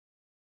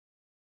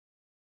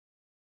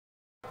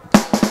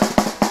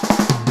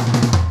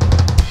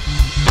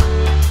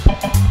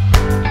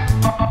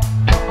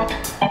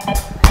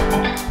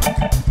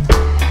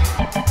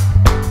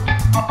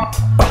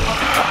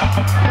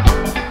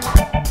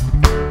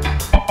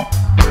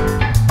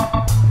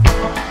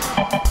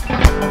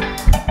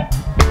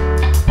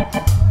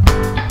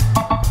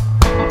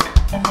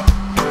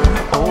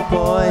Oh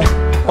boy,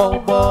 oh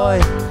boy,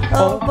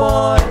 oh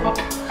boy.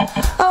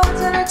 Oh,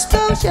 it's an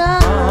explosion.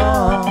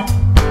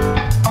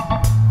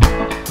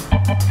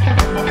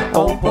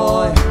 Oh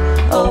boy,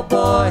 oh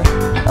boy,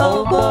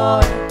 oh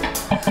boy.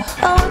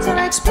 Oh, it's an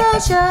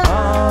explosion.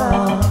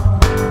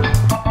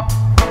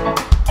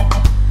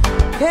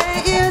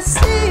 Can't you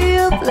see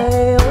you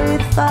play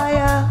with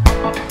fire?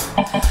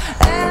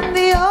 And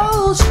the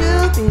hole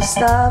should be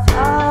stopped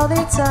all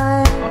the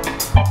time.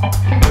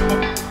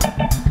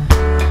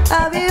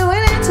 I'll be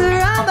willing to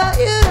run, but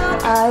you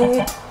don't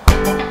hide.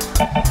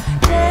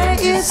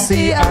 Can't you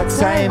see our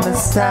time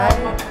is tight?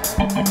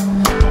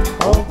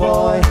 Oh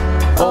boy,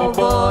 oh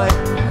boy,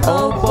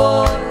 oh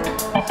boy.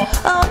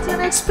 Oh, it's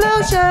an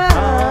explosion.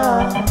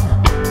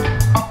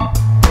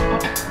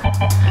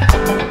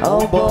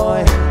 Oh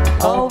boy,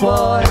 oh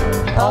boy,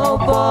 oh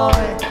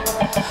boy.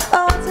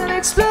 Oh, it's an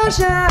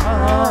explosion.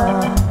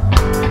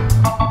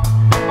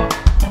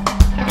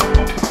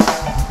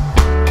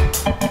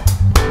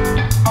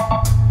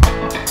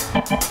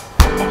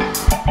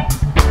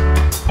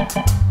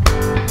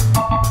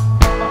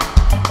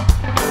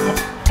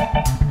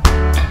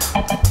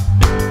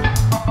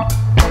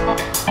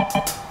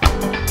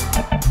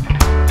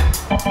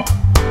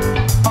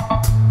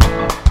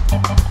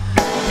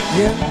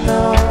 You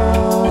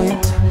know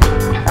it,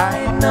 I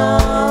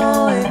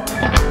know it.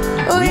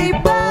 We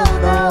both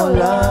know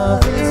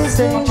love is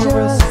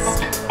dangerous.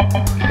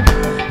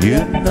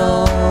 You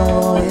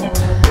know it,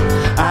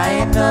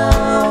 I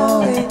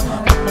know it.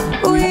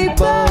 We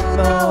both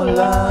know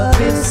love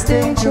is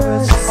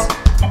dangerous.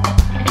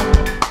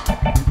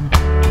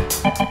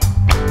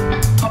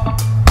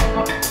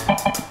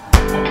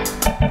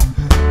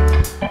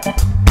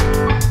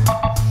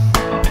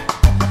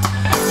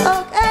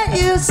 Oh, can't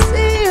you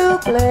see you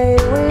play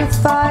with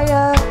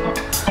fire?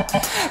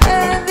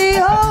 And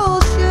the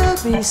hole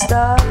should be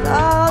stopped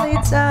all the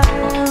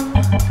time.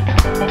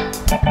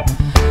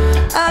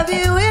 I'll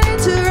be willing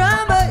to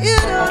run, but you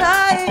don't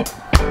hide.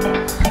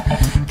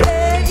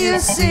 Can't you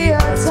see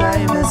our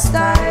time is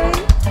tight?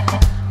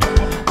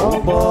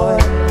 Oh boy,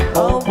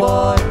 oh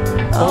boy,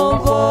 oh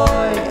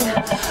boy.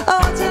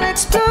 Oh, it's an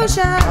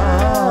explosion.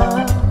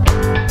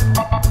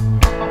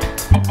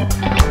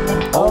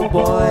 Oh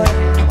boy,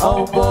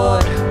 oh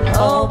boy,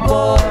 oh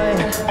boy.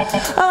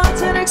 Oh,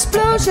 it's an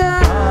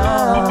explosion.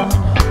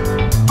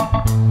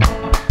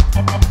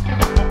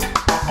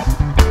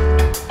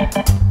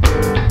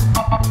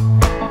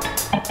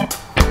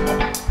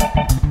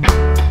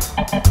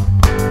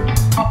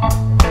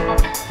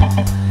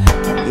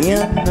 You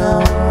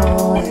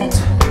know it,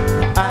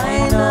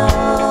 I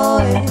know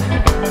it.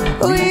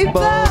 We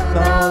both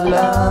know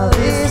love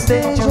is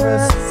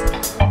dangerous.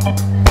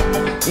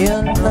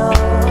 You know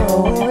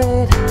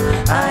it,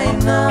 I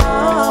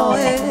know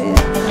it.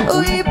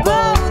 We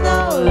both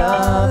know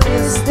love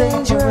is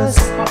dangerous.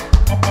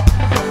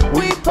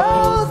 We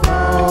both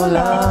know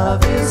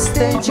love is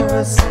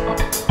dangerous.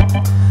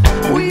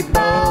 We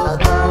both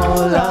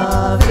know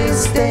love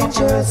is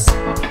dangerous.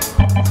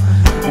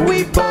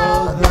 We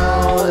both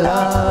know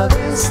love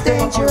is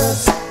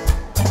dangerous.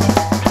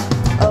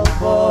 Oh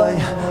boy,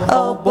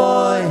 oh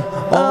boy,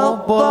 oh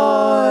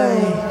boy.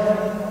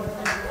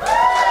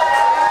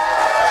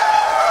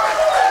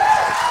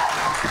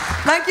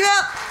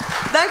 Dankjewel.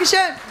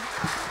 Dankeschön.